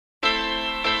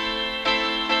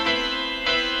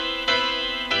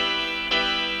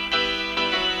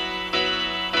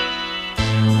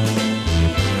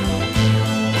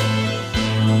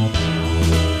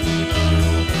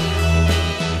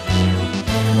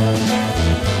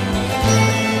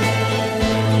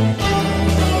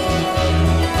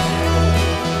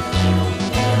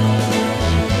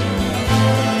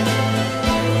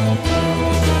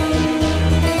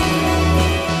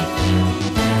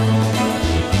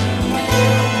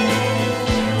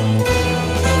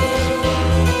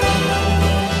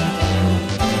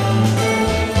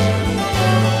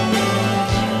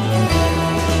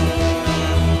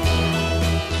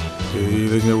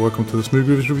welcome to the Smooth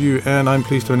Groovers Review, and I'm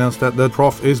pleased to announce that the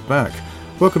Prof is back.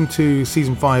 Welcome to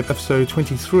Season 5, Episode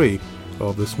 23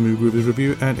 of the Smooth Groovers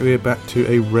Review, and we're back to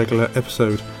a regular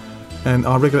episode. And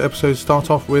our regular episodes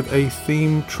start off with a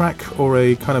theme track, or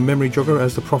a kind of memory jogger,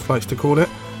 as the Prof likes to call it.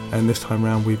 And this time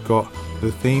round we've got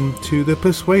the theme to The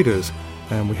Persuaders,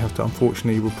 and we have to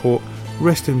unfortunately report,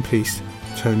 rest in peace,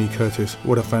 Tony Curtis.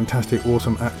 What a fantastic,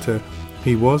 awesome actor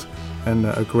he was, and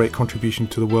a great contribution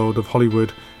to the world of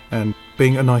Hollywood, and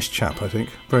being a nice chap, I think.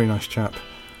 Very nice chap.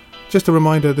 Just a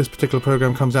reminder, this particular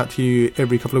program comes out to you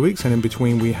every couple of weeks, and in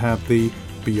between we have the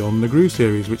Beyond the Groove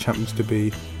series, which happens to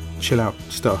be chill out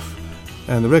stuff.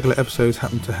 And the regular episodes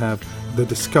happen to have the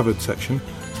Discovered section,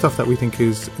 stuff that we think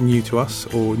is new to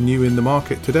us or new in the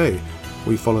market today.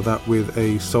 We follow that with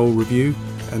a soul review,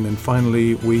 and then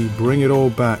finally we bring it all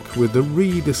back with the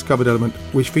rediscovered element,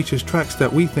 which features tracks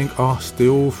that we think are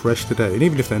still fresh today, and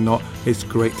even if they're not, it's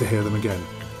great to hear them again.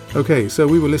 Okay, so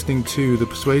we were listening to The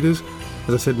Persuaders.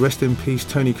 As I said, rest in peace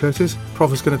Tony Curtis.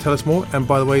 Prof is going to tell us more, and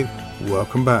by the way,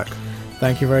 welcome back.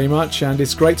 Thank you very much, and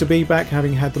it's great to be back,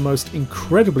 having had the most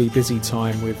incredibly busy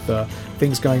time with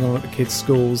things going on at the kids'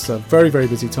 schools, a very, very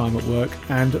busy time at work,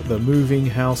 and the moving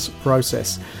house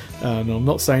process. And I'll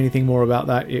not say anything more about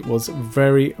that. It was a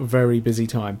very, very busy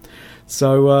time.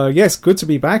 So, yes, good to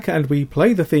be back, and we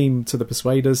play the theme to The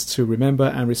Persuaders to remember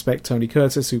and respect Tony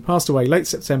Curtis, who passed away late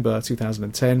September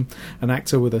 2010, an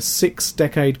actor with a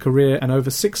 6-decade career and over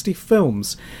 60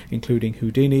 films, including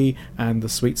Houdini and The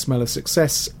Sweet Smell of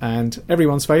Success, and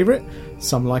everyone's favourite,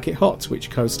 Some Like It Hot, which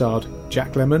co-starred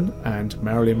Jack Lemmon and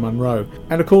Marilyn Monroe.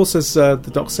 And of course, as the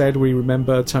doc said, we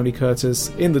remember Tony Curtis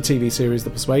in the TV series The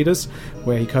Persuaders,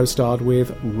 where he co-starred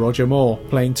with Roger Moore,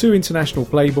 playing 2 international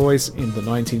playboys in the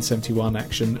 1971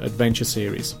 action-adventure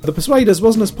series. The Persuaders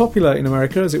wasn't as popular in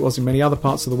America as it was in many other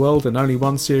parts of the world, and only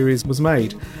one series was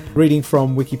made. Reading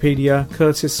from Wikipedia,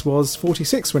 Curtis was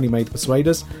 46 when he made The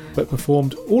Persuaders, but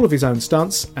performed all of his own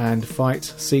stunts and fight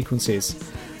sequences.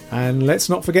 And let's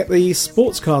not forget the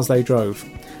sports cars they drove.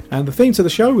 And the theme to the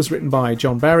show was written by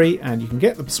John Barry, and you can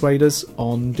get The Persuaders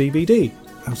on DVD.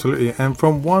 Absolutely, and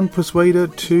from one Persuader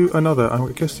to another,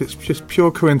 I guess it's just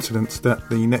pure coincidence that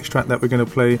the next track that we're going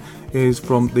to play is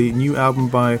from the new album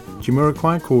by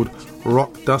Jamiroquai called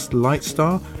Rock Dust Light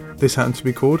Star. This happens to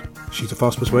be called She's a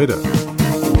Fast Persuader.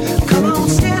 Come on,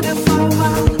 stand up for a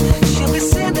while. She'll be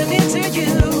sending it to you.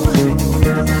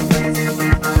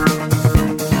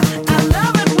 I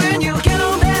love it when you get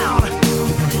on down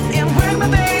and work my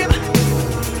babe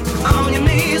on your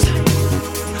knees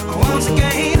once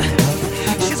again.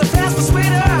 She's a fast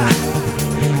persuader,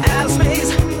 out of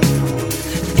space,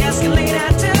 escalate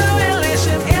out to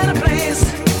elation in a place.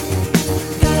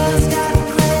 Girl's got a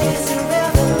crazy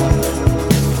rhythm.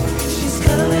 She's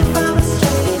coming from a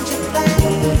stranger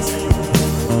place.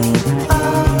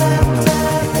 All wrapped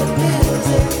up in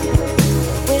music,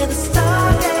 with a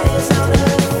stargaze on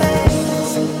her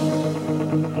face.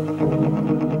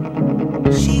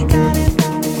 She got it.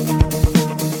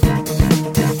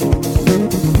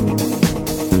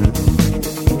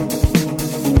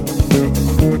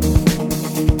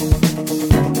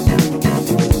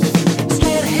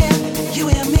 Straight ahead, you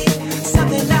and me,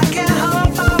 something I can't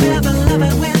hold forever. Love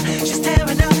it when she's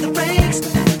tearing up the brakes.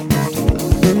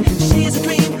 She's a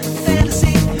dream,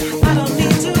 fantasy. I don't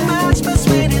need too much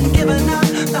persuading, giving up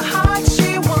the heart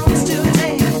she wants to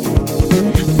take.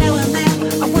 Now and then,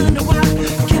 I wonder why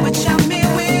Cupid shot me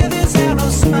with his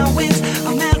arrows. My wings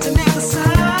are melting in the sun.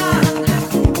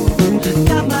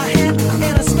 Got my head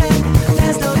in a spin.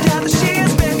 There's no doubt that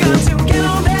she's begun to get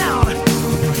on down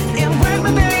and work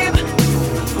my babe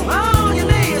on your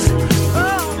knees.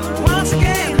 Oh, once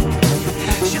again,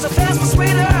 she's a fast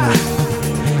persuader,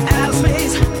 out of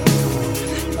space,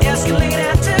 escalate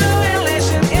out to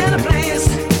elation in a place.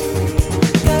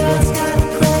 Girl's got a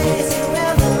crazy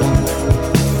rhythm.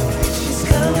 She's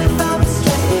coming from a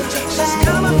stranger place. She's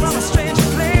coming from a stranger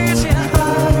place, yeah.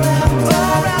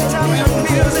 All wrapped up in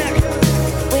music,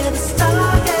 with a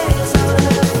stargaze on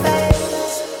her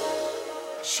face.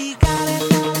 She got it.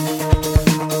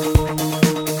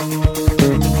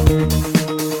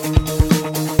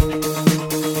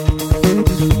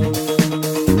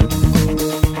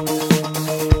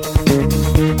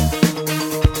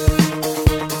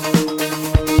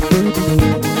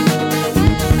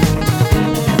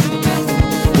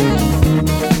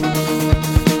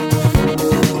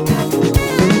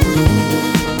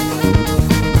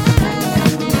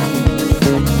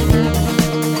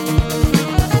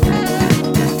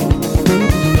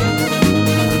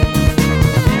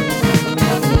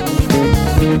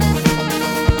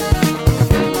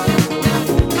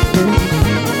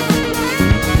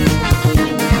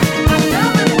 I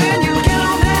love it when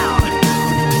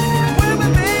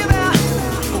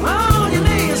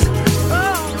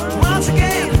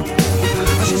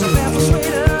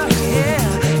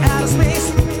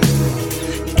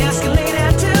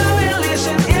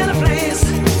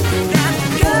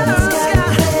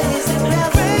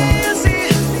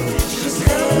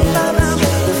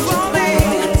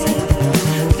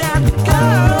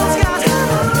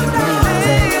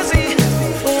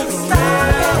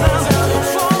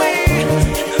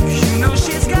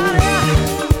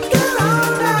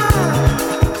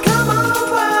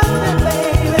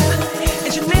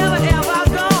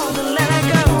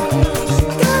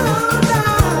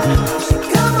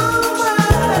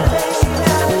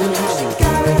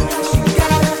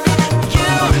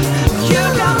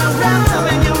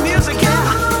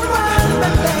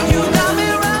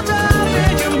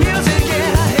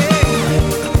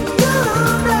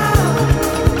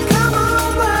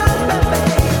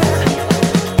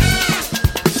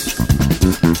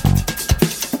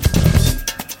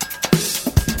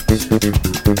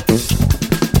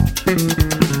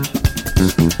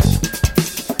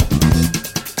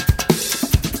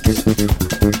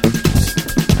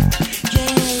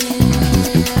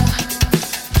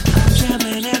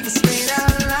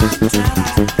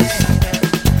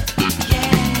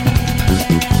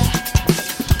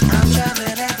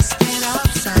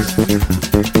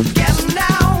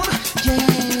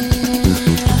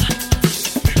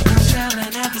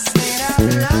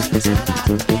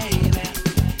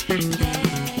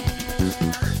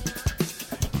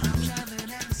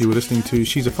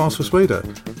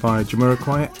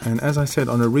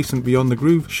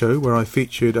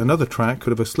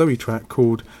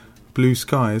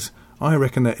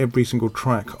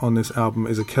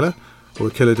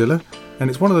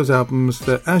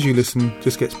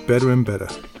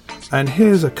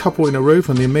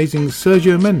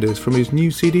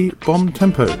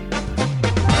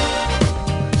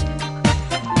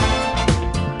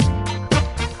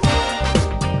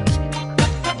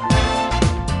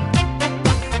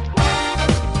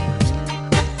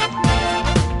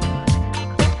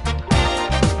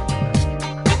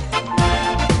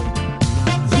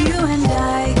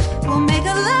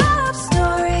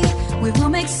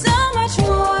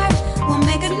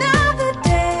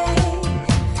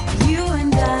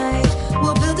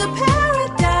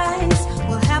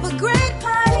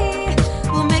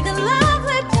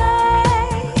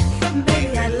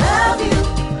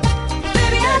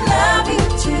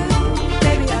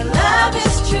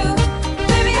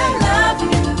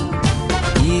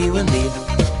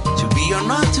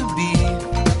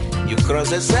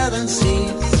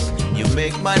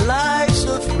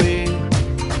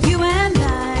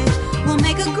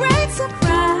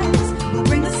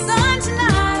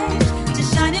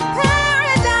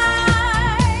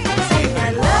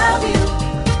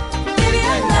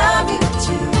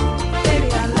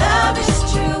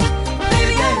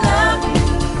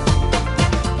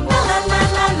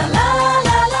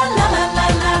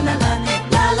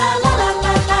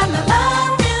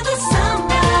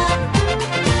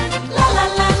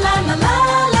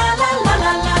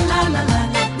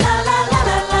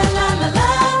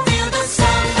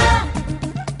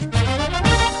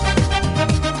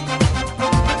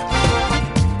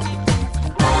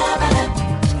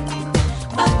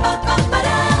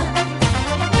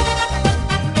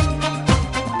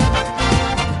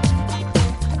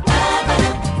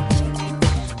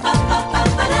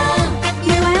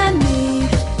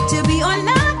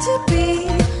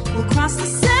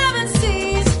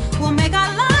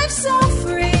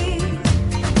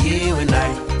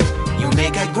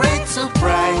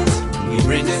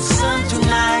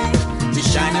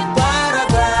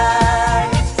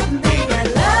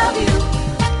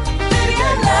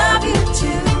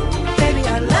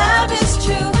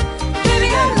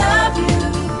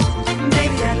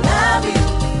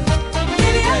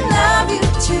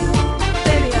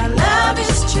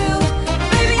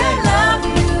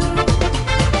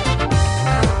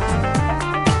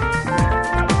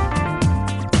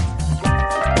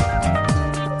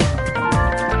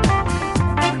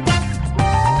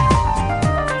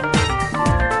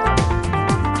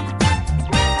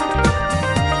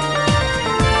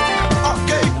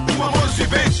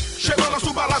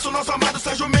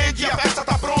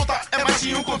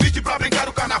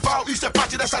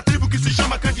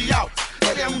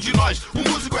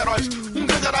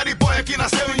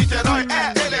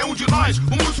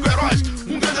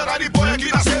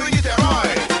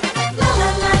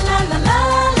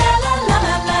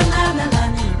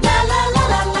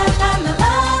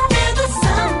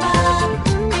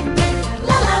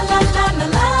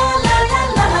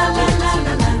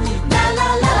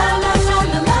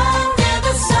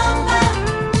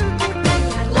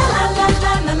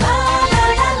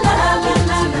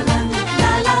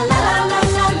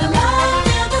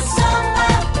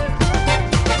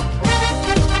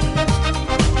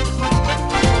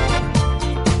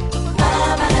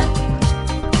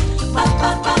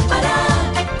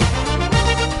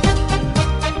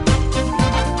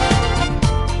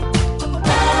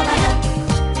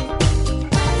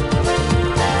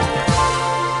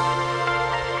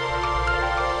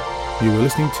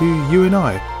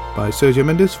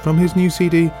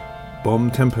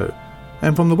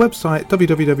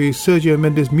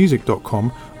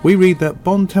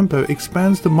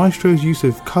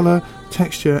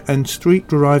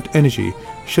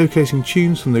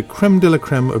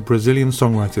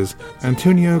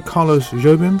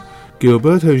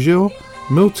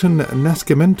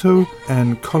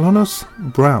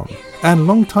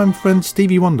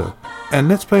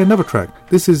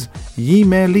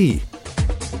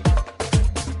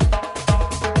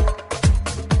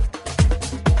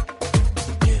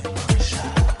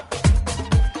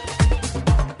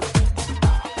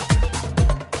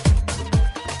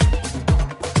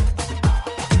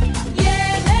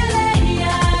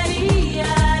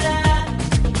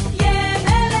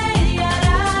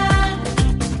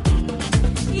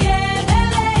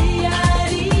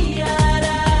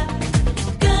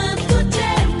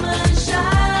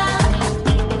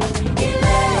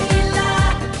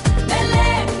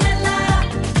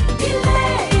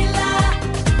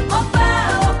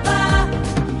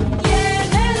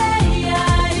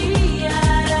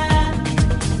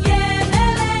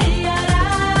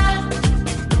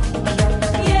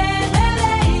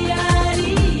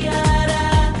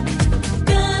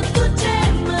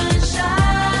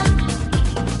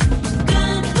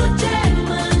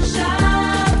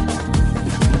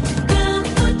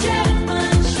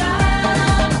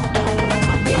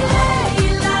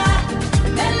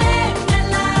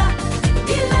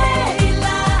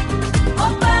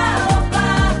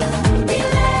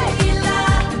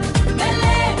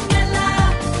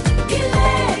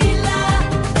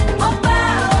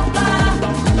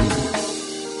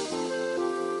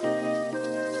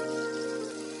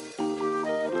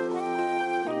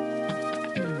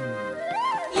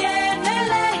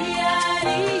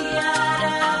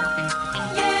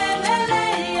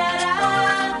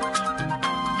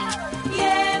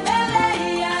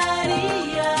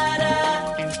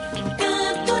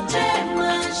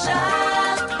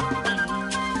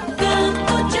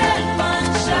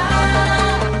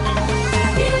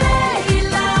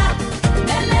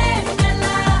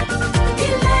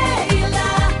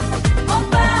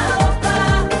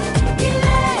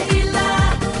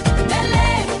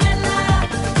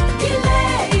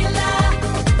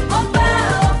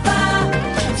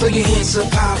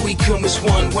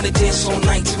wanna dance all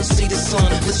night till we see the sun.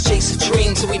 Let's chase a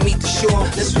dream till we meet the shore.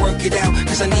 Let's work it out,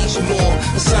 cause I need you more.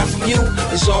 A sign from you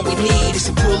is all we need. It's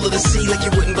a pull of the sea like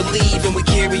you wouldn't believe. And we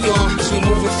carry on as we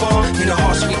moving far. In our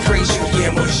hearts we praise you,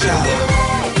 yeah, Mashallah.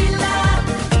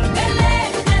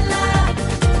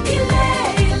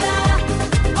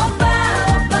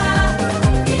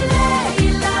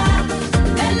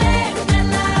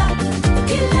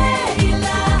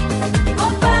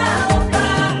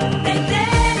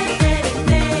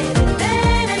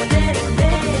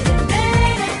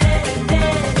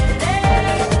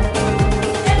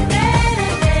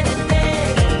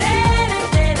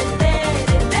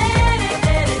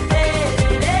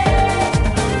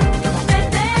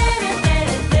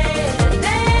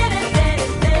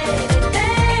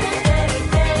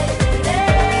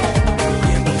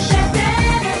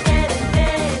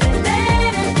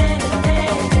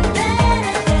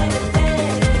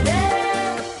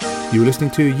 You were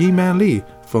listening to Ye Man Lee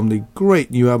from the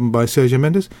great new album by Sergio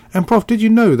Mendes. And Prof, did you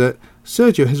know that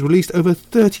Sergio has released over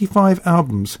 35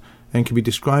 albums and can be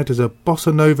described as a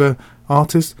bossa nova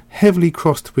artist heavily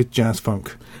crossed with jazz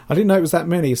funk? I didn't know it was that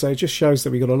many, so it just shows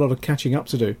that we've got a lot of catching up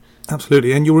to do.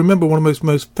 Absolutely, and you'll remember one of the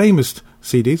most famous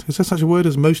CDs. Is there such a word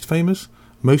as most famous?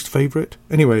 Most favourite?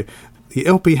 Anyway, the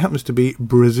LP happens to be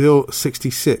Brazil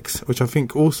 66, which I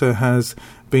think also has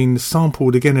been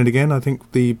sampled again and again. I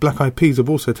think the Black Eyed Peas have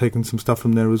also taken some stuff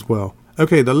from there as well.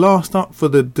 Okay, the last up for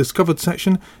the Discovered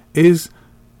section is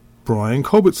Brian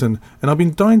Culbertson, and I've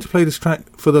been dying to play this track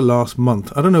for the last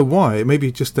month. I don't know why.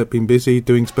 Maybe just that been busy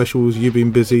doing specials, you've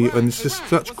been busy, and it's just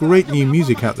such great new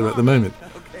music out there at the moment.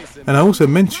 And I also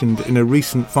mentioned in a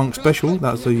recent funk special,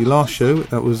 that's the last show,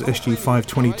 that was SG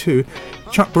 522,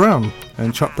 Chuck Brown.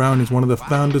 And Chuck Brown is one of the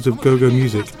founders of Go-Go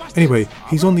Music. Anyway,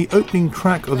 he's on the opening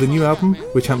track of the new album,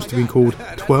 which happens to be called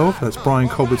 12. That's Brian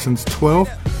Culbertson's 12,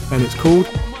 and it's called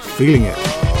Feeling It.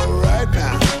 All right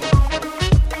now.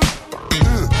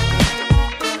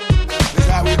 That's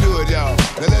how we do it, y'all.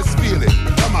 Now let's feel it.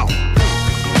 Come on.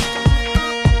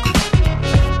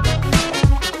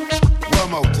 One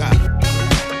more time.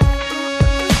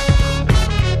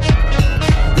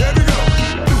 There we go.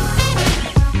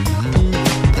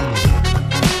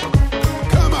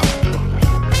 Come on.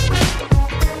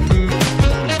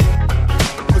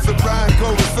 Mr. Brian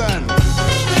Culbertson.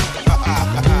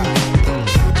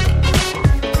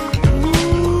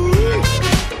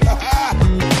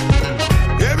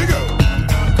 Here we go.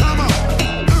 Come on.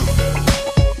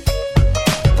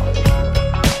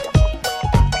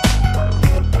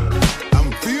 I'm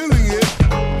feeling it.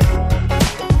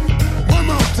 One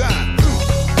more time.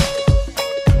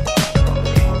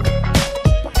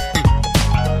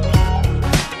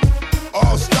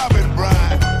 Oh, stop it,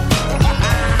 Brian.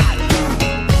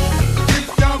 If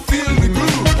y'all feeling the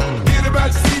groove, get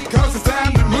about your seat, cause it's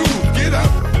time to move. Get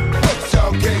up. What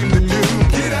y'all came to do?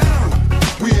 Get down.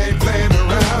 We ain't playing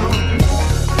around.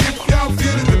 If y'all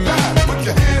feeling the vibe, put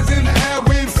your hands in the air,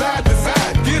 wave side to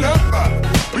side. Get up.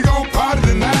 We gon' party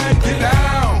tonight. Get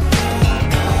down.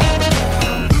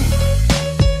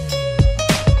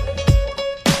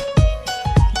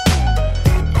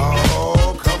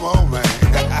 Oh, come on, man.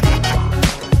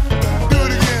 Do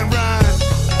it again, Ryan.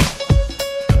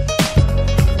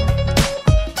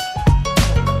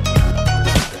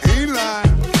 Ain't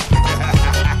lying.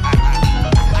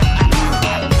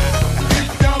 If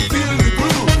y'all feeling the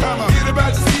groove, come on. Get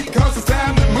about your seat, cause it's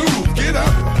time to move. Get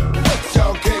up. What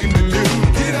y'all came to do?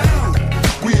 Get down.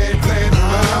 We ain't playing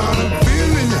around. I'm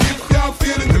feeling you. If y'all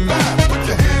feeling the vibe, put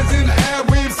your hands in the air,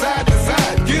 wave side to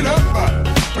side. Get up.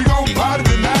 We gon' party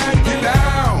tonight. Get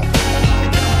down.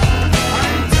 I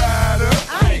ain't tied up.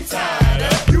 I ain't tied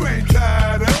up. You ain't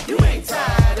tied up. You ain't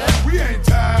tied up. We ain't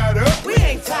tied up. We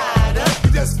ain't tied up.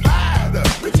 We just fired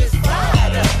up. We just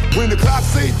fired up. When the clock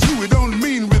say 2, it don't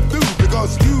mean we're through.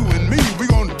 Because you and me, we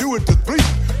gon' do it to 3.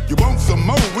 You want some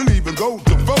more? We'll even go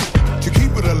to 4. To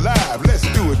keep it alive, let's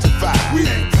do it to 5. We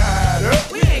ain't tied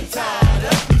up. We ain't tied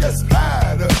up. We just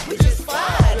fired up. We just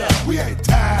fired up. We ain't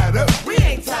tied up. We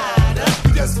ain't tied up.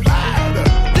 We just fired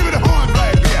up. Give it a horn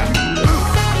right here.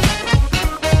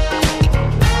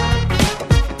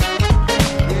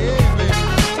 Yeah, baby.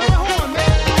 Come on,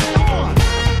 man. Come on.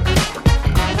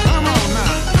 Come on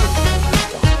now.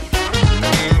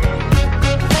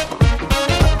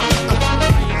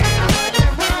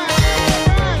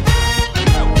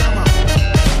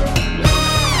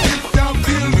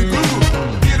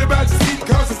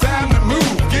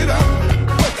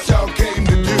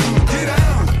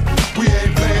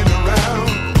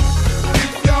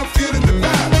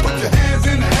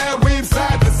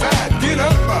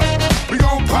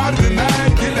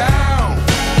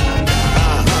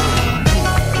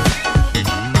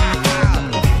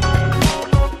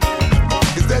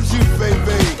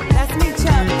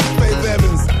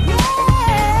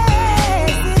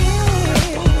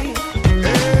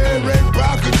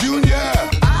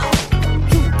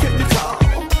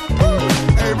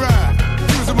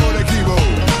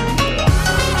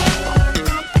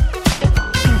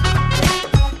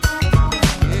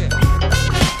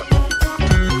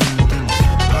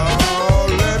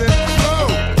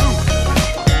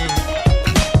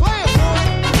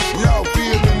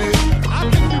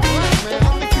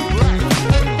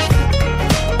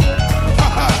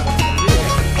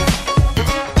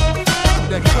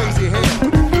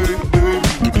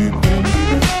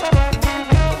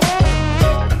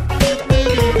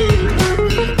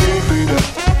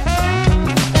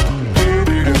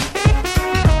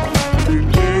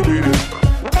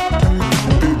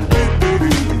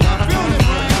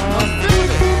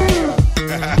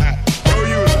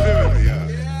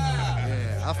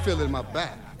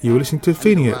 You were listening to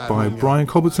Feeling It by Brian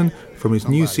Culbertson from his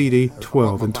new CD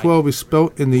 12, and 12 is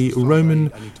spelt in the Roman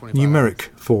numeric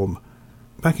form.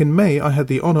 Back in May, I had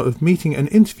the honour of meeting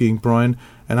and interviewing Brian,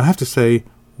 and I have to say,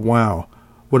 wow,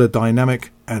 what a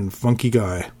dynamic and funky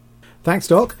guy. Thanks,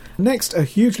 Doc. Next, a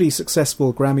hugely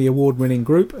successful Grammy Award-winning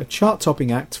group, a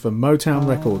chart-topping act for Motown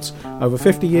Records. Over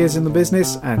 50 years in the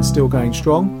business and still going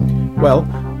strong. Well,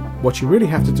 what you really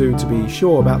have to do to be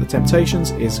sure about the Temptations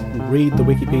is read the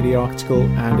Wikipedia article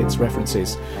and its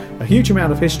references. A huge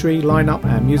amount of history, lineup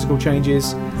and musical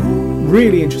changes.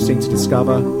 Really interesting to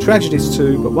discover. Tragedies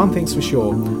too, but one thing's for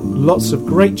sure. Lots of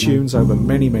great tunes over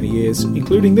many, many years,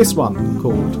 including this one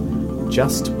called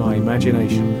Just My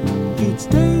Imagination. Each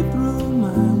day through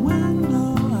my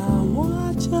window, I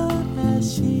watch her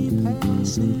as she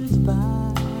passes by.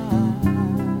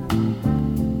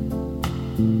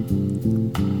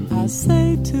 I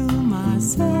say to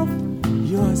myself,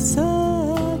 you're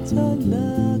such a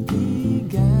lucky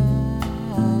guy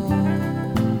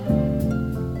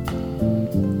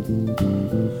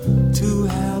to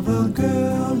have a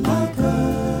girl like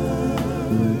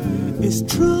her. Is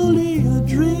truly a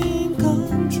dream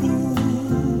come true.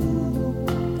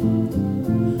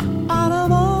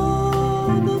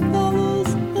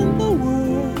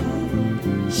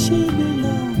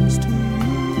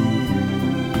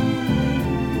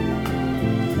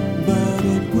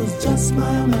 Just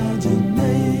my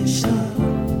imagination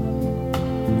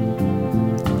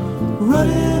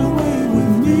running away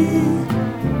with me.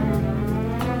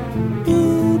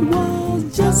 It was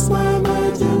just my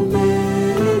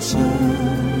imagination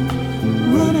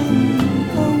running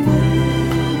away with me.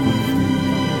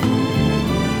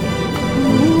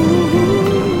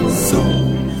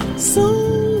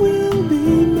 Soon we'll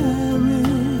be married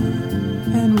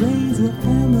and raise a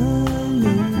family.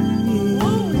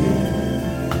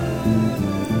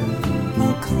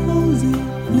 Cozy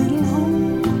little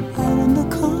home out in the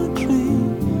country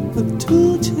with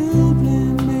 2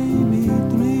 children, maybe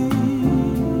 3.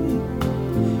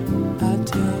 I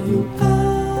tell you, I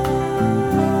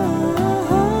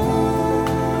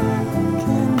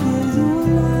can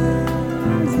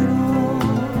visualize it all.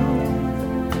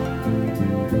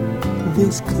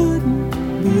 This couldn't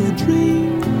be a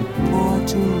dream, or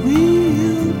too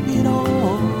real it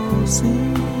all seems.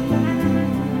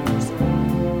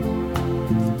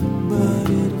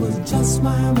 Just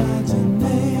my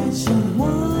imagination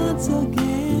once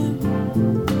again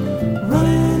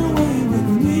running away with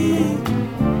me.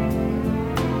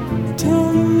 I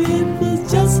tell you it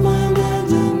was just my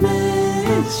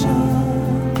imagination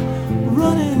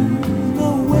running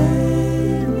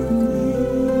away with me.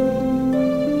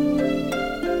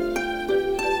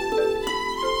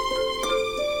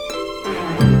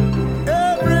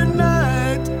 Every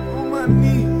night on my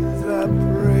knees I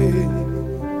pray,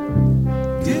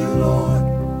 Lord,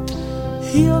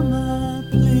 hear my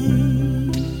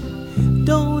plea.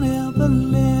 Don't ever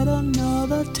let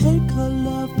another take her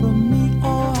love from me,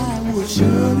 or I will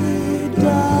surely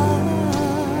die.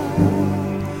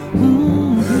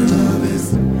 Her love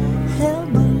is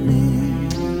heavenly.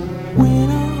 When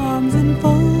her arms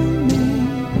enfold me,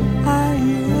 I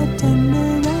hear a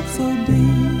tender rhapsody.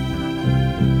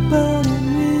 But in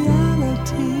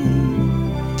reality,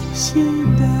 she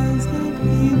doesn't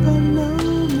even know.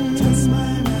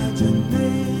 My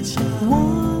imagination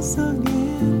once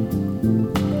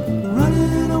again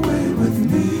running away with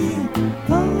me.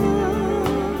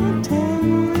 Oh, I tell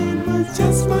you it was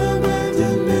just my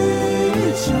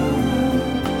imagination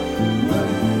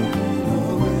running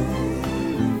away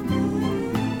with me.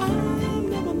 I'll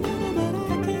never, but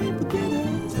I can't forget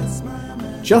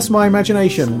it. Just My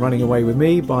Imagination, Running Away With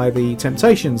Me by The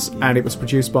Temptations, and it was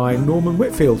produced by Norman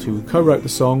Whitfield, who co-wrote the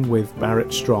song with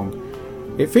Barrett Strong.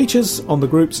 It features on the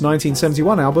group's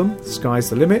 1971 album, Sky's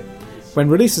the Limit. When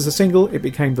released as a single, it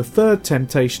became the 3rd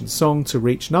Temptations song to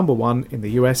reach number 1 in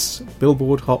the US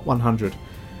Billboard Hot 100.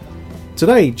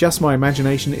 Today, Just My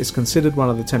Imagination is considered one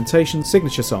of the Temptations'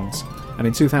 signature songs, and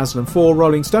in 2004,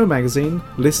 Rolling Stone magazine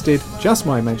listed Just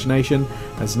My Imagination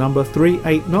as number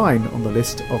 389 on the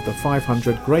list of the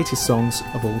 500 greatest songs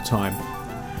of all time.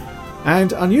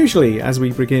 And unusually, as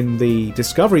we begin the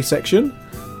Discovery section,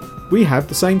 we have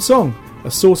the same song, a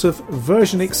sort of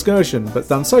version excursion, but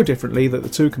done so differently that the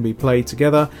two can be played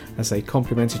together as they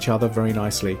complement each other very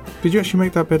nicely. Did you actually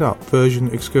make that bit up? Version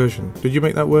excursion. Did you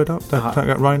make that word up?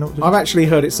 That rhyme up? I've actually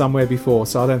heard it somewhere before,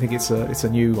 so I don't think it's a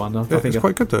new one. I think it's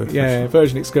quite good though. Yeah,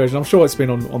 version excursion. I'm sure it's been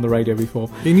on the radio before.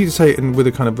 You need to say it with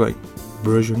a kind of like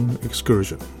version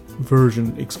excursion.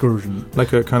 Version excursion.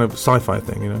 Like a kind of sci-fi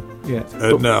thing, you know? Yeah.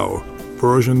 And now,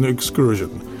 version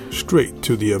excursion. Straight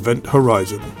to the event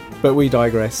horizon. But we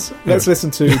digress. Let's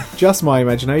listen to Just My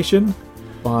Imagination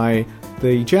by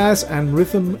the jazz and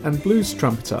rhythm and blues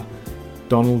trumpeter,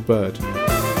 Donald Byrd.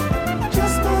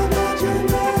 Just my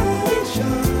imagination.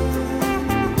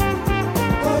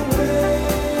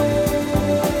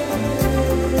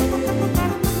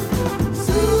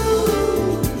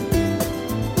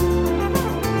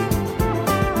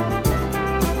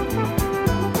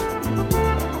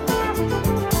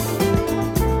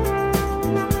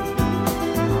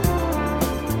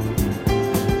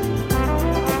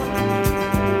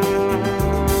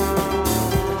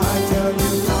 I tell you.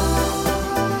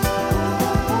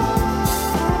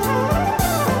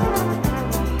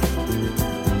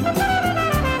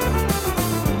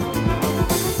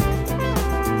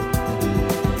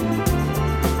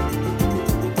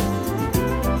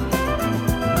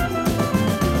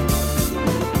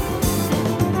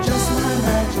 Just my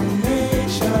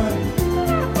imagination.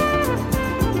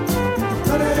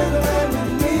 Whatever you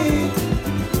need.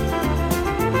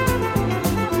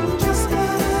 Just my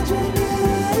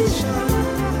imagination.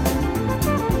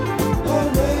 Oh,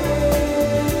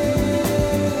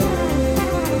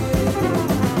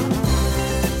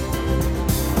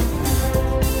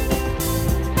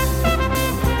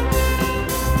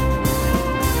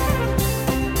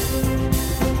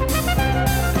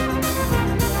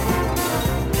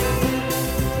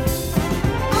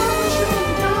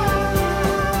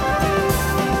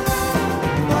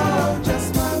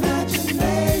 just my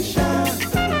imagination.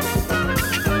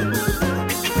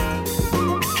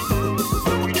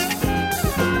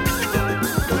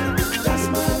 Just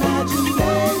my imagination.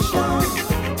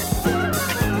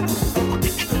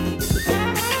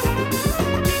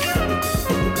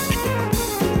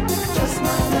 Just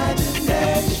my imagination.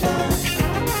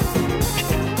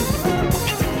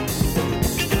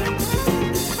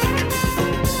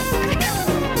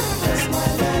 Just my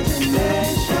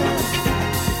imagination.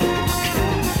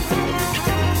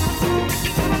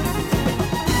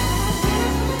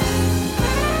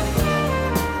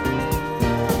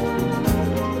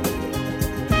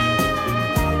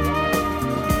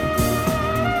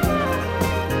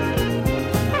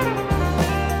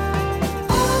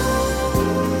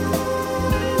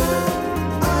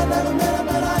 I never met her,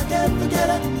 but I can't forget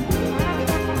it.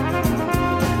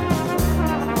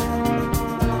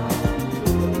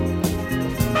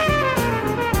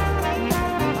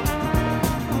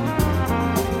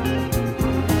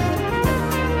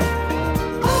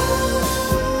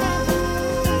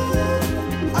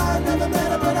 I never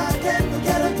met her, but I can't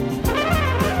forget it.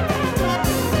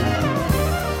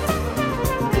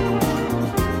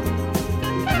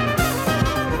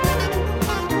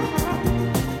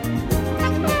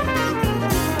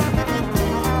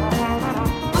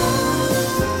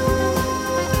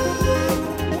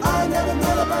 I never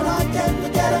met her, but I can't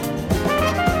forget it.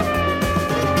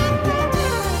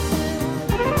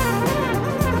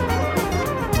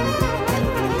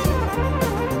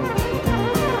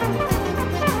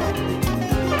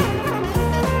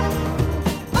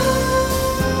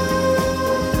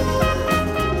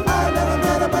 I never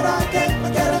met her, but I can't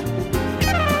forget it.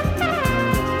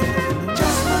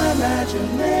 Just my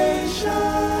imagination.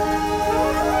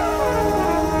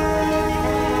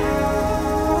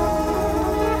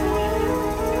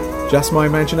 Just My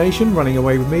Imagination, Running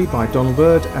Away With Me by Donald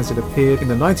Byrd as it appeared in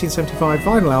the 1975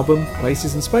 vinyl album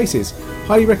Places and Spaces.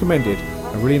 Highly recommended.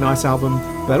 A really nice album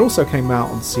that also came out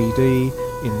on CD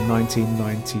in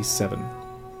 1997.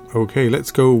 Okay,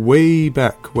 let's go way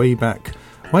back, way back.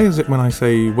 Why is it when I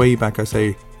say way back, I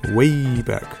say way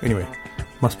back? Anyway,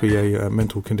 must be a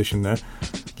mental condition there.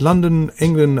 London,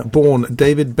 England-born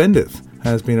David Bendeth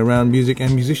has been around music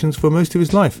and musicians for most of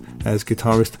his life as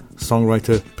guitarist,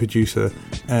 songwriter, producer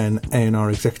and A&R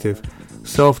executive.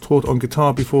 Self-taught on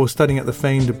guitar before studying at the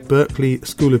famed Berklee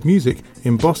School of Music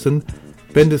in Boston,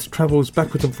 Bendeth travels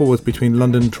backwards and forwards between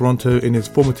London and Toronto in his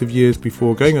formative years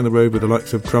before going on the road with the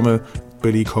likes of drummer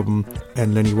Billy Cobham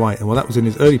and Lenny White. And while that was in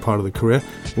his early part of the career,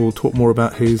 we'll talk more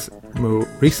about his more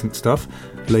recent stuff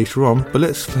later on. But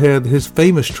let's hear his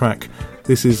famous track.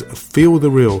 This is Feel the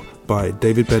Real by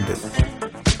David Bendeth.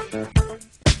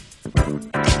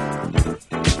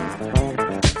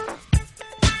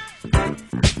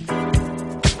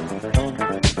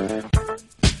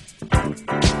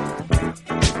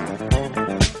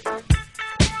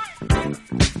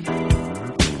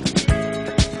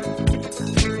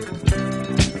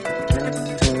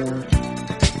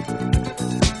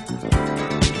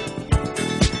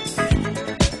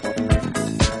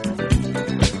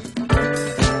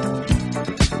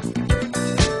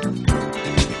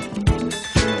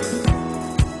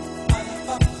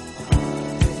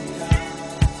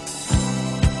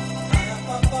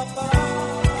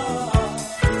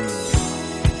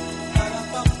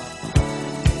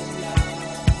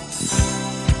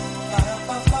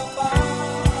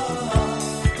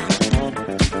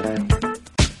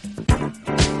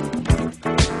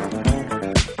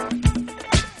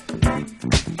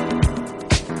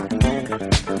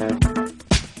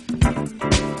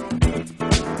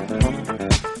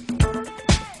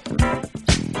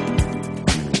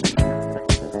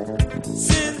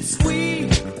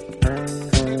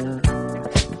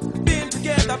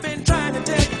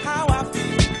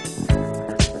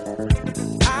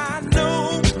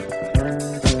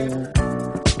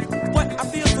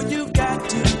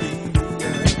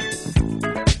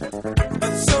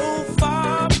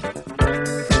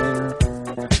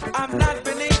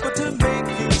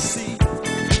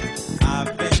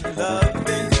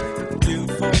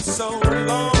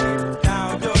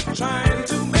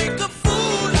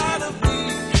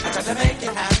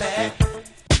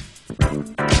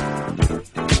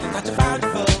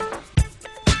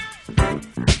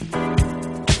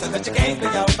 gave me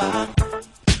your fire.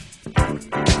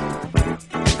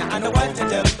 I know what to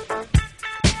do.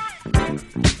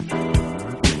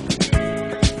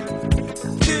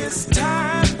 This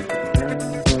time,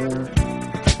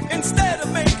 instead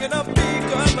of making a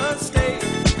bigger mistake,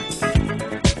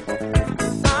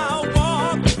 I'll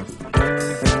walk.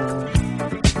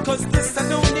 'Cause this I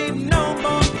don't need no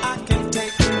more. I can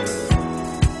take.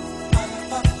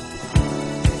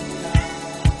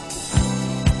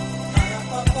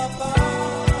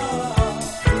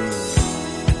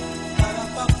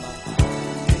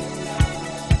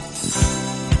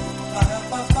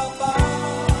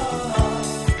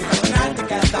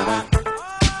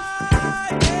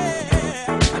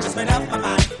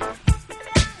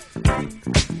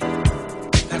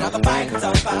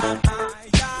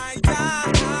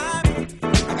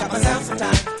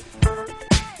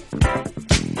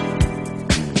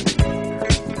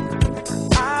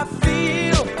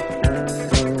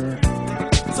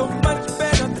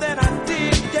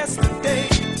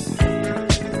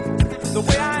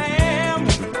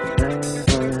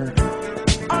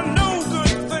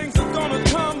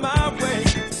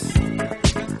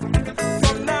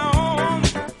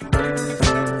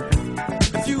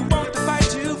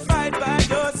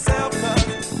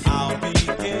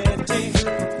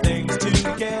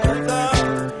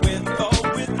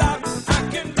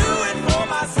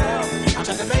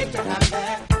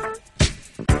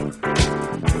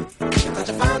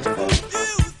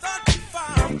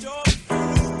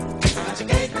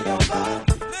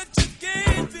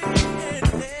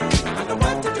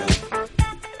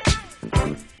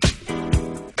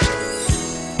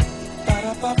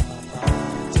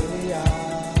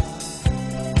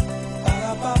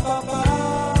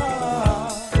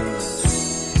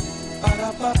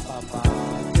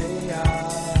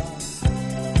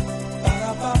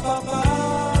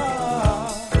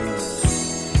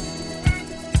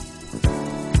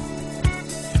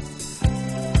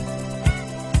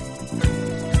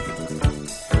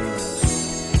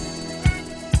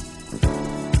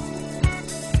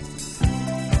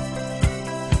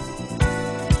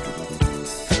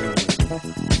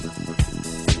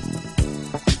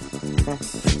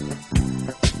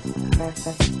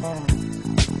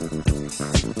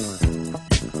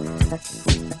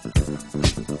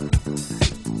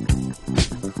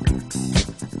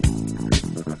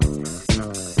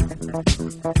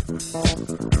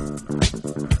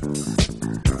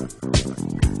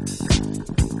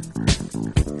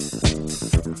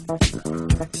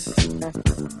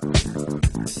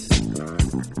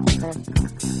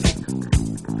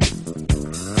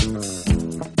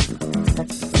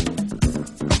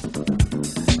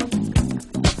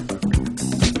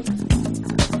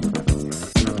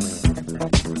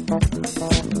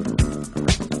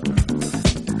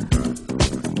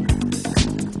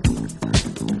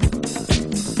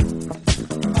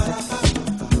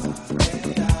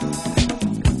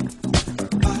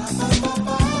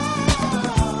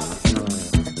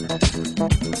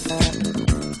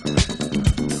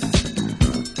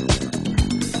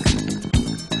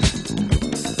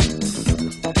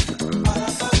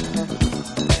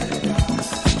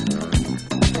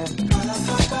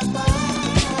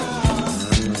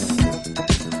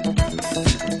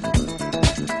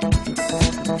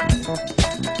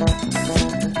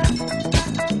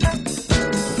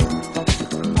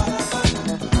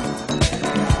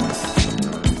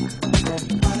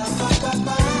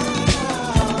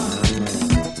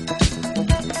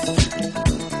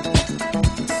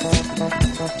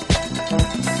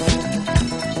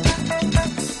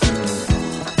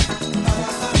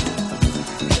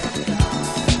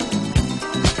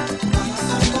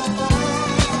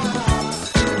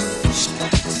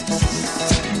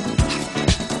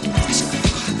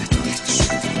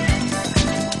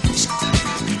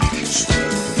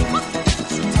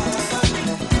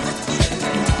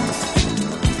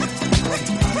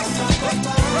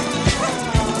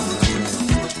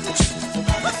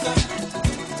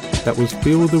 That was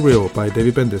Feel the Real by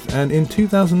David Bendeth, and in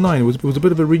 2009 it was a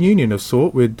bit of a reunion of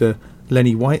sort with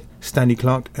Lenny White, Stanley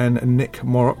Clarke and Nick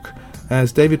Morrock,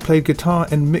 as David played guitar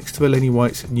and mixed for Lenny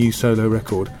White's new solo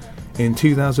record. In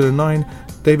 2009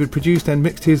 David produced and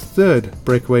mixed his third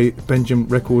breakaway Benjamin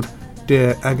record,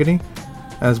 Dear Agony,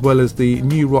 as well as the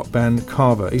new rock band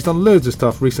Carver. He's done loads of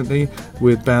stuff recently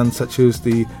with bands such as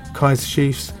the Kaiser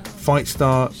Chiefs, Fight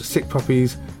Star, Sick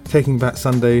Puppies, Taking Back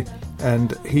Sunday,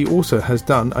 and he also has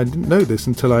done, I didn't know this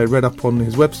until I read up on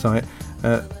his website,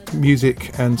 music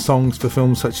and songs for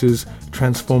films such as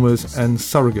Transformers and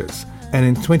Surrogates. And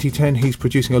in 2010 he's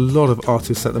producing a lot of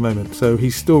artists at the moment, so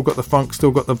he's still got the funk, still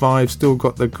got the vibe, still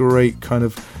got the great kind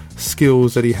of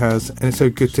skills that he has, and it's so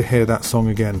good to hear that song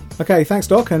again. Okay, thanks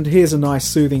Doc, and here's a nice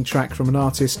soothing track from an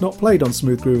artist not played on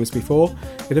Smooth Groovers before.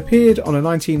 It appeared on a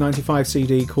 1995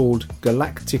 CD called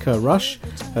Galactica Rush,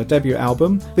 her debut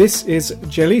album. This is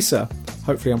Jelisa,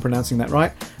 hopefully I'm pronouncing that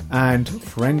right, and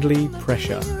Friendly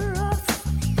Pressure.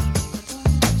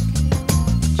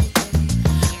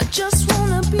 I just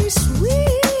wanna be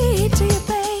sweet to you,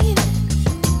 babe.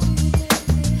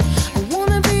 I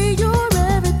wanna be your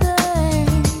everything,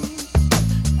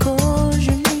 'cause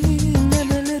you mean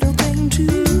every little thing to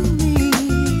me.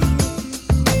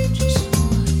 Just so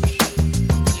much.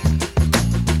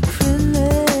 Friendly,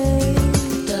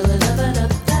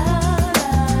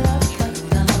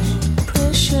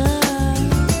 pressure.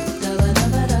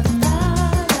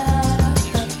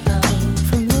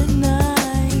 From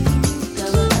midnight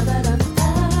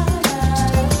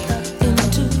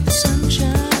into the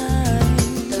sunshine.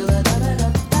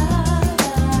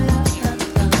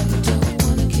 Don't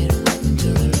wanna get wet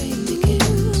until the rain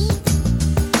begins.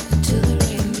 Until the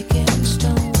rain begins.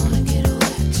 Don't wanna get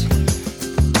wet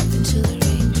until the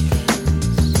rain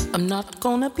begins. I'm not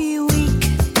gonna be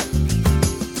weak.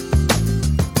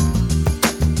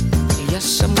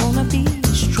 Yes, I'm gonna be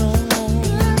strong.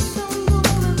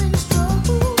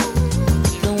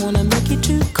 Don't wanna make you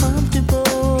too comfortable.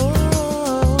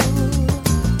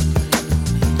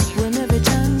 When every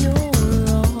time you're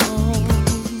wrong,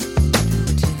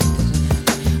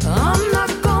 I'm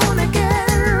not gonna get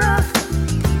rough.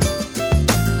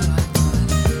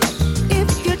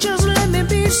 If you just let me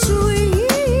be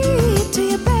sweet to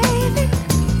you, baby.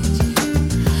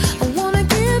 I wanna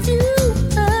give you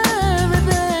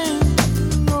everything.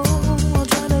 Oh, I'll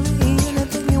try to be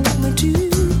anything you want me to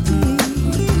be.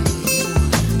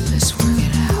 Let's work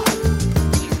it out.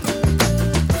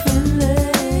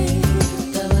 Friendly,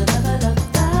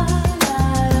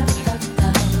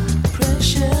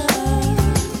 pressure.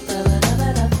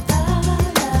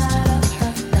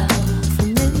 From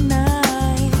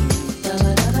midnight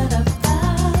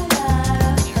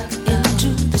into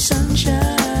the sunshine.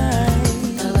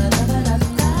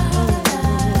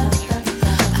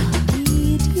 I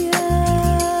need you.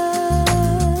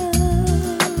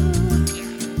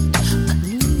 I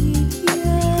need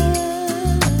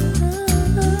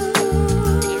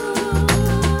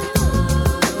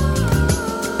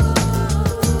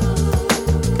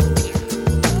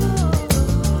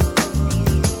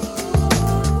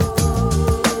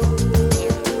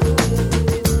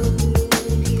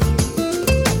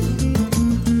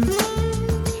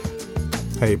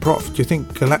Hey, Prof, do you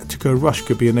think Galactica Rush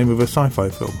could be a name of a sci-fi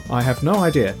film? I have no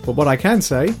idea, but what I can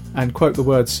say, and quote the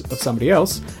words of somebody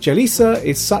else, Jelisa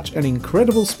is such an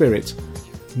incredible spirit.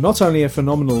 Not only a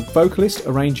phenomenal vocalist,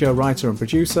 arranger, writer and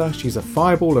producer, she's a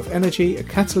fireball of energy, a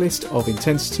catalyst of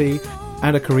intensity,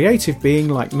 and a creative being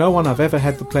like no one I've ever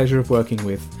had the pleasure of working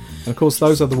with. And of course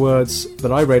those are the words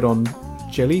that I read on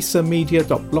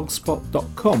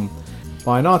jelisamedia.blogspot.com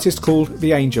by an artist called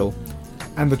The Angel.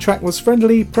 And the track was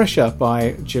Friendly Pressure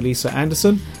by Jelisa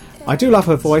Anderson. I do love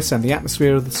her voice and the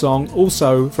atmosphere of the song.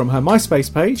 Also, from her MySpace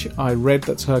page, I read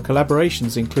that her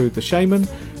collaborations include The Shaman,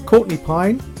 Courtney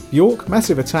Pine, Bjork,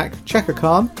 Massive Attack, Chaka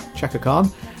Khan,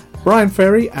 Brian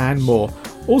Ferry, and more.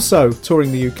 Also,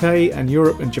 touring the UK and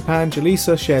Europe and Japan,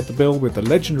 Jelisa shared the bill with the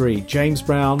legendary James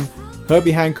Brown,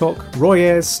 Herbie Hancock, Roy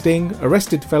Ayers, Sting,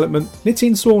 Arrested Development,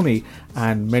 Nitin Sawhney,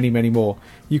 and many, many more.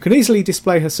 You can easily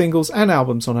display her singles and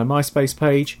albums on her MySpace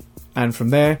page, and from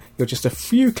there, you're just a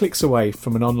few clicks away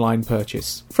from an online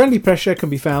purchase. Friendly Pressure can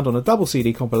be found on a double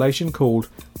CD compilation called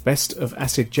Best of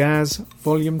Acid Jazz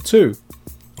Volume 2.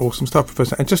 Awesome stuff,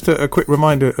 Professor. And just a quick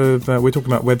reminder of, we're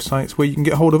talking about websites where you can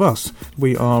get hold of us.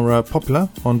 We are popular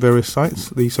on various sites,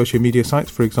 the social media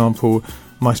sites, for example,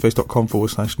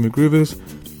 myspace.com/smoothgroovers,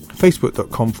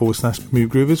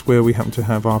 facebook.com/smoothgroovers, where we happen to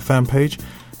have our fan page.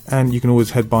 And you can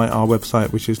always head by our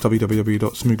website, which is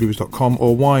www.smoothgroovers.com,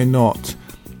 or why not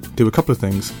do a couple of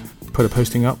things. Put a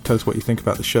posting up, tell us what you think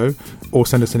about the show, or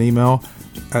send us an email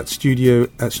at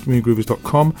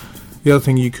studio@smoothgroovers.com. The other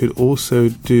thing you could also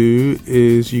do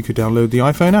is you could download the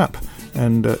iPhone app,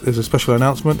 and there's a special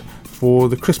announcement for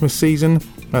the Christmas season.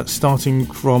 Starting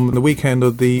from the weekend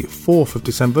of the 4th of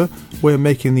December, we're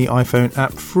making the iPhone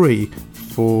app free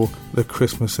for the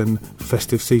Christmas and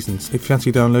festive seasons. If you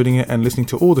fancy downloading it and listening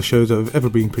to all the shows that have ever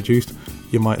been produced,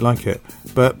 you might like it.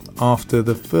 But after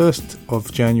the 1st of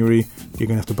January, you're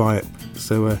going to have to buy it.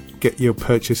 So get your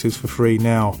purchases for free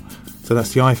now. So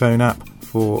that's the iPhone app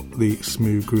for the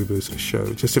Smooth Groovers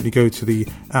show. Just simply go to the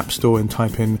App Store and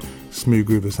type in Smooth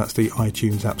Groovers. That's the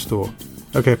iTunes App Store.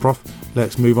 Okay, Prof,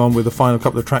 let's move on with the final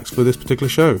couple of tracks for this particular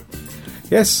show.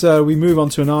 Yes, we move on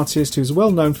to an artist who's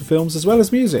well known for films as well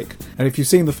as music. And if you've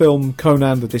seen the film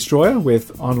Conan the Destroyer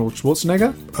with Arnold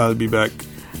Schwarzenegger, I'll be back.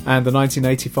 and the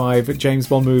 1985 James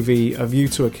Bond movie A View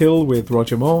to a Kill with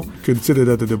Roger Moore, Consider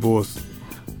that a divorce.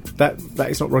 that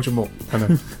is not Roger Moore. I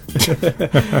know.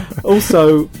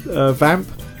 Also, Vamp,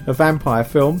 a vampire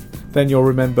film, then you'll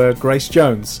remember Grace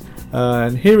Jones.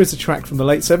 And here is a track from the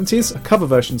late 70s, a cover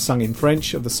version sung in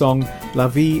French of the song La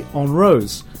Vie en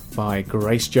Rose by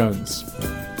Grace Jones.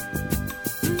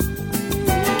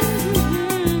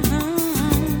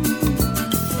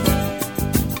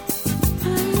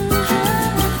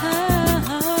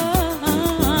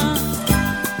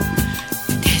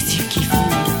 Des yeux qui font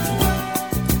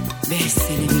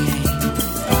baisser les miens,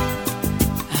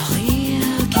 un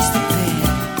rire qui se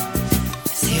perd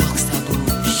sur sa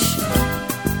bouche.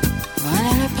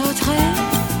 Voilà le portrait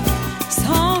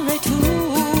sans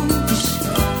retouche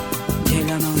de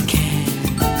l'homme auquel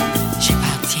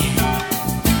j'appartiens.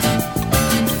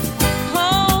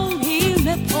 Oh, il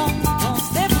me prend dans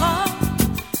ses bras,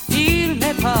 il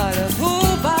me parle tout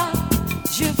bas,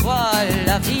 je vois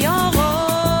la vie en rose.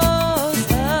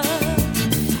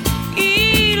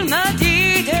 Il m'a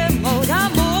dit des mots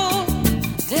d'amour,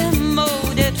 des mots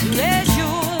de tous les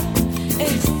jours,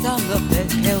 et ça me fait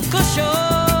quelque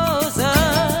chose.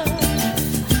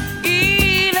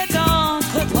 Il est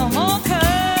entré dans mon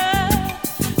cœur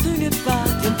une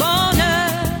part de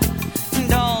bonheur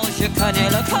dont je connais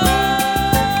le corps.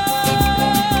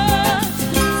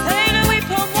 C'est lui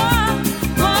pour moi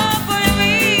pour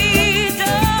lui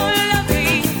dans la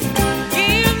vie.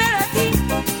 Il me l'a dit,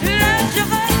 là je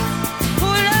vais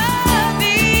pour la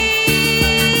vie.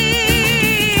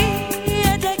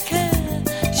 Et dès que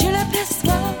je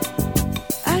l'aperçois,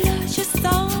 alors je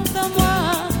sens en moi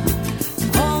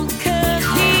mon cœur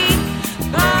qui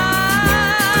bat.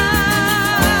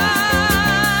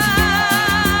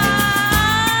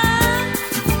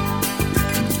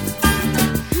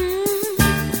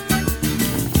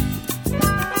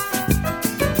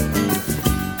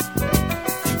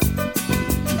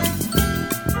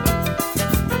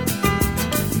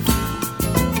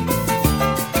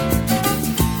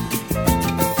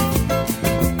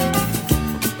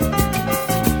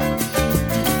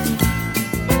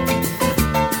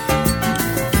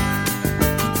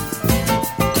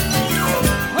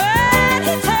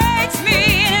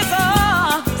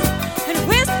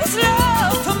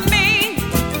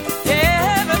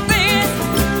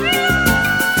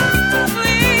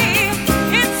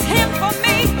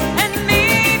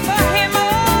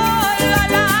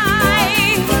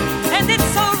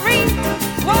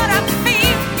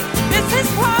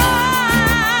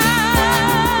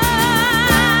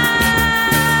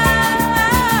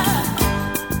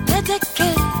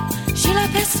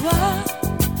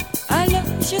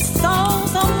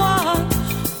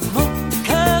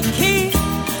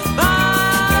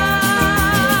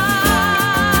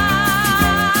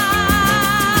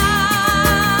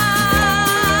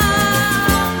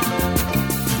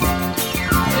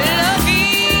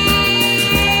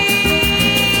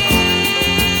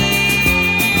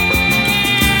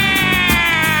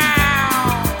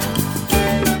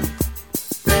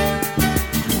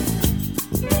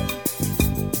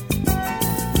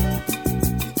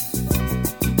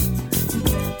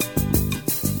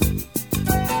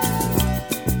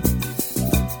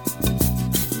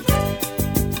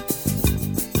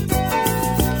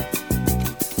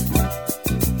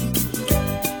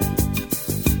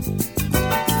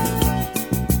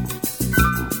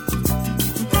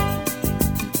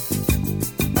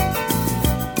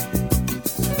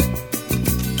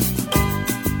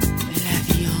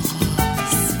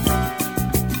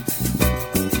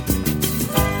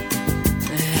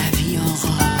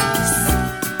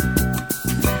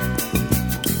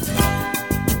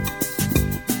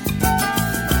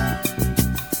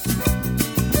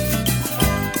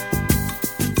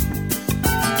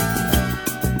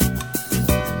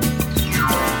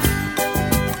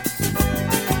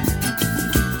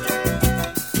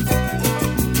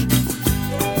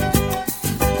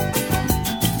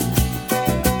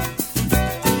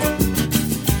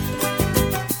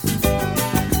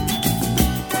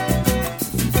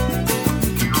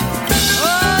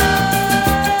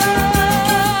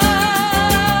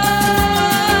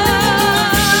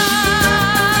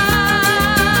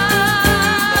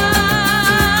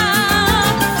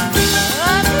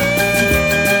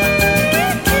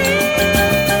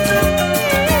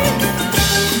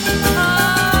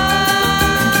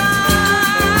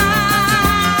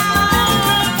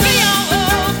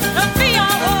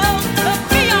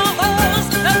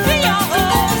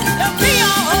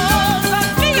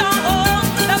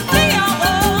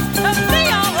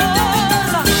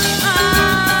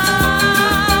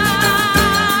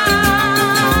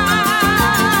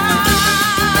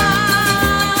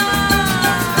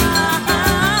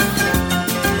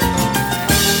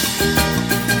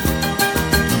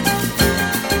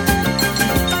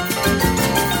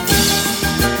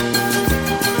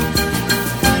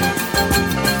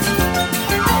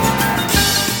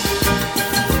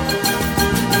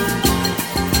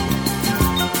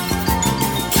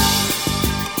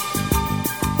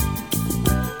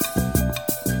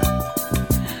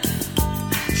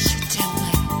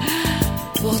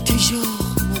 pour toujours,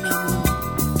 mon amour.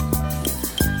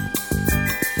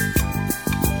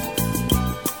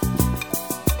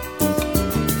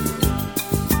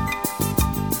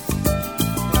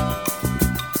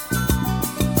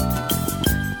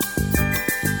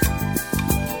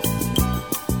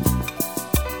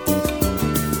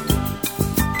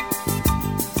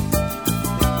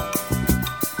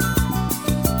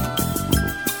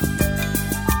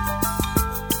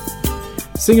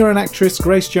 Singer and actress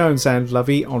Grace Jones and La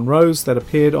Vie en Rose that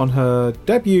appeared on her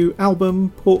debut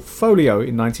album Portfolio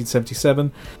in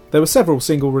 1977. There were several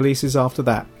single releases after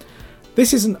that.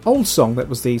 This is an old song that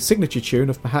was the signature tune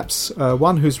of perhaps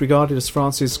one who's regarded as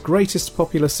France's greatest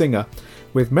popular singer,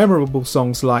 with memorable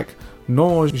songs like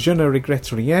Non je ne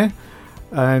regrette rien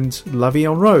and La Vie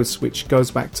en Rose, which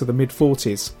goes back to the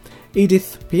mid-40s.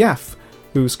 Edith Piaf,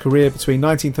 whose career between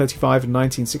 1935 and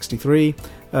 1963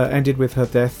 ended with her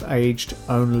death aged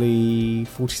only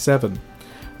 47.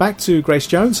 Back to Grace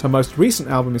Jones, her most recent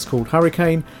album is called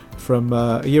Hurricane, from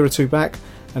a year or two back,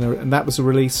 and that was a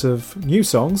release of new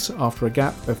songs after a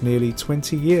gap of nearly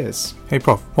 20 years. Hey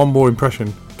Prof, one more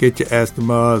impression. Get your ass to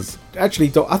Mars. Actually,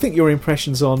 Doc, I think your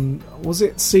impressions on, was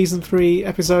it Season 3,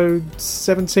 Episode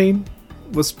 17?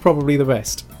 Was probably the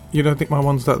best. You don't think my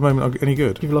ones at the moment are any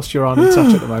good? You've lost your arm in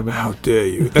touch at the moment. How dare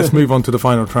you. Let's move on to the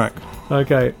final track.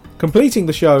 Okay, completing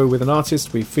the show with an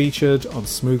artist we've featured on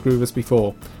Smooth Groovers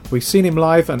before. We've seen him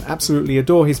live and absolutely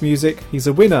adore his music. He's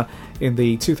a winner in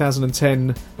the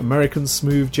 2010 American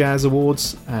Smooth Jazz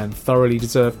Awards and thoroughly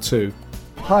deserved too.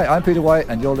 Hi, I'm Peter White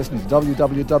and you're listening to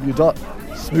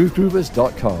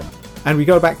www.smoothgroovers.com. And we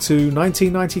go back to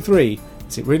 1993.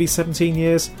 Is it really 17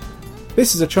 years?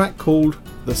 This is a track called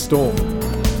The Storm.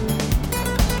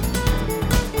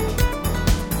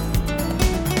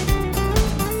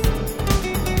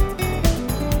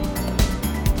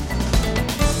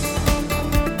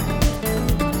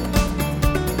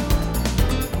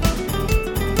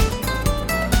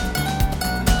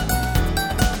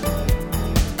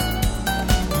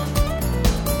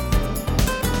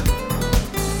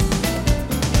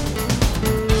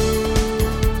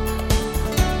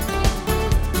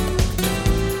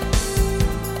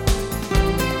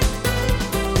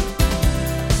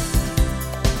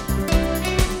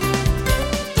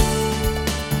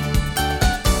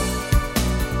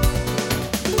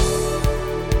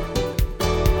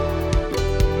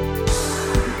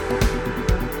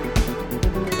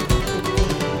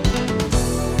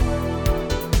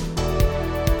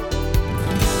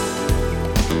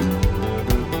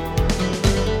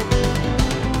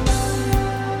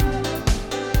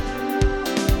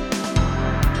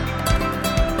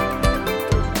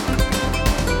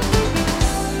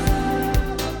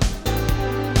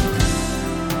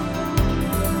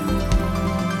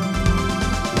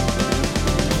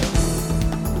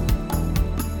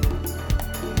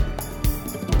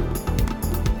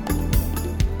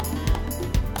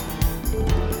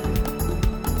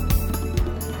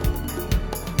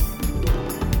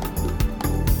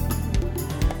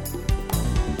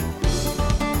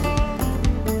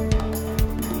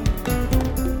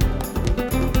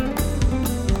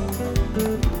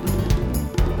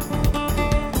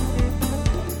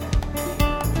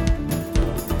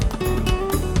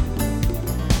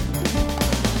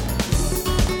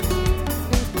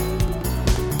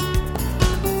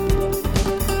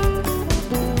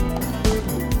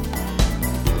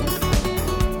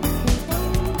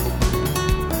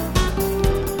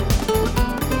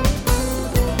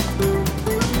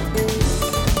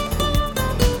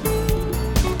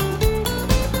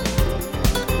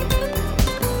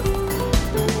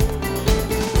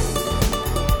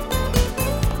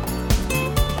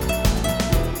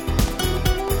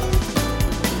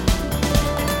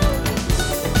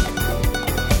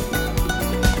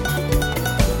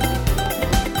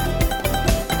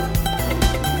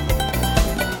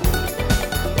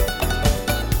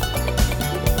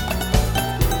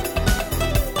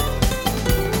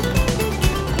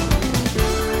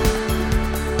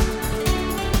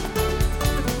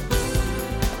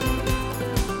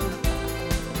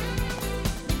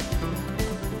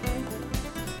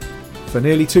 For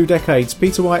nearly 2 decades,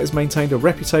 Peter White has maintained a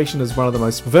reputation as one of the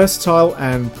most versatile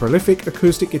and prolific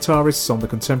acoustic guitarists on the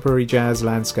contemporary jazz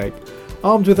landscape.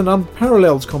 Armed with an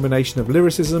unparalleled combination of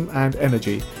lyricism and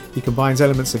energy, he combines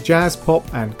elements of jazz,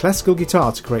 pop and classical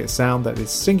guitar to create a sound that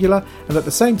is singular and at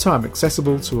the same time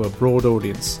accessible to a broad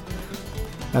audience.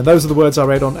 And those are the words I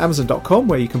read on Amazon.com,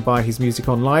 where you can buy his music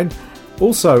online.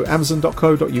 Also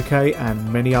Amazon.co.uk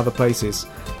and many other places.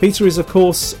 Peter is of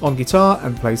course on guitar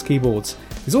and plays keyboards.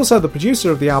 He's also the producer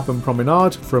of the album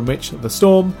Promenade, from which The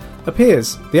Storm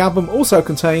appears. The album also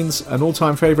contains an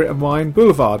all-time favourite of mine,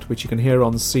 Boulevard, which you can hear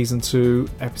on Season 2,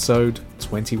 Episode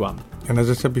 21. And as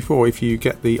I said before, if you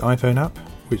get the iPhone app,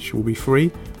 which will be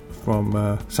free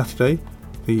from Saturday,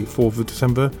 the 4th of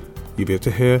December, you'll be able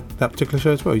to hear that particular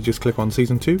show as well. You just click on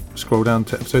Season 2, scroll down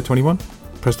to Episode 21,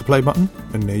 press the play button,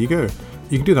 and there you go.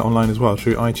 You can do that online as well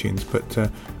through iTunes,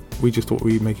 but we just thought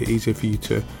we'd make it easier for you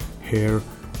to hear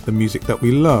the music that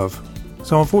we love.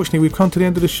 So unfortunately we've come to the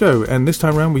end of the show, and this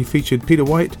time around we featured Peter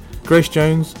White, Grace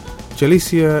Jones,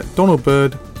 Jalicia, Donald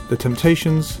Byrd, The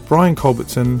Temptations, Brian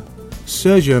Culbertson,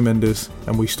 Sergio Mendes,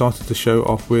 and we started the show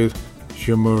off with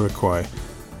Jamiroquai.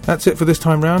 That's it for this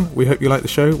time round. We hope you like the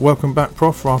show. Welcome back,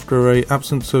 Prof, after an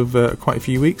absence of quite a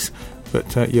few weeks,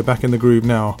 but you're back in the groove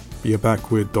now. You're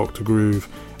back with Dr. Groove.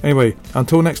 Anyway,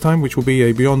 until next time, which will be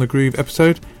a Beyond the Groove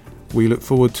episode, we look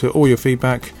forward to all your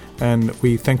feedback, and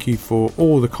we thank you for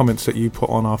all the comments that you put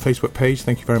on our Facebook page.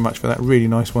 Thank you very much for that, really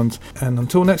nice ones. And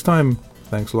until next time,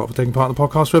 thanks a lot for taking part in the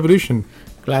Podcast Revolution.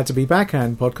 Glad to be back,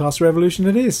 and Podcast Revolution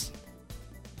it is.